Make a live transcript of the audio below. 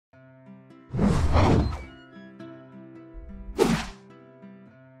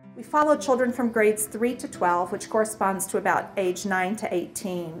We follow children from grades 3 to 12, which corresponds to about age 9 to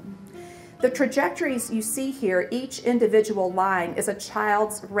 18. The trajectories you see here, each individual line is a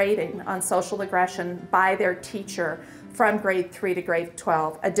child's rating on social aggression by their teacher from grade 3 to grade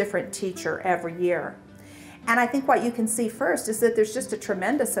 12, a different teacher every year. And I think what you can see first is that there's just a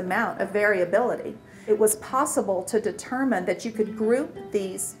tremendous amount of variability. It was possible to determine that you could group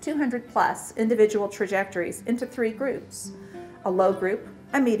these 200 plus individual trajectories into 3 groups: a low group,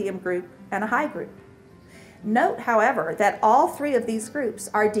 a medium group, and a high group. Note, however, that all 3 of these groups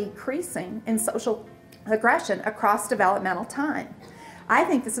are decreasing in social aggression across developmental time. I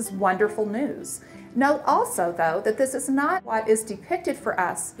think this is wonderful news. Note also, though, that this is not what is depicted for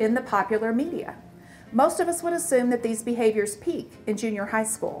us in the popular media. Most of us would assume that these behaviors peak in junior high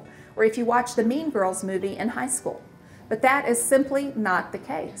school, or if you watch the Mean Girls movie in high school. But that is simply not the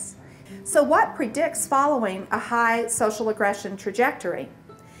case. So what predicts following a high social aggression trajectory?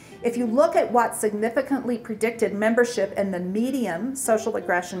 If you look at what significantly predicted membership in the medium social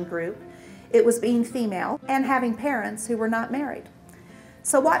aggression group, it was being female and having parents who were not married.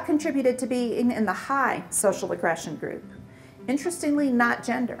 So what contributed to being in the high social aggression group? Interestingly, not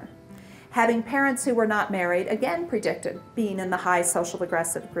gender. Having parents who were not married again predicted being in the high social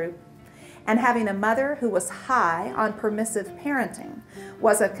aggressive group. And having a mother who was high on permissive parenting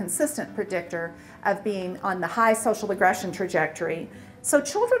was a consistent predictor of being on the high social aggression trajectory. So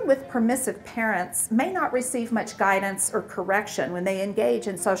children with permissive parents may not receive much guidance or correction when they engage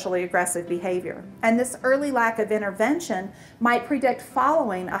in socially aggressive behavior. And this early lack of intervention might predict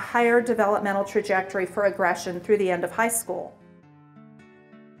following a higher developmental trajectory for aggression through the end of high school.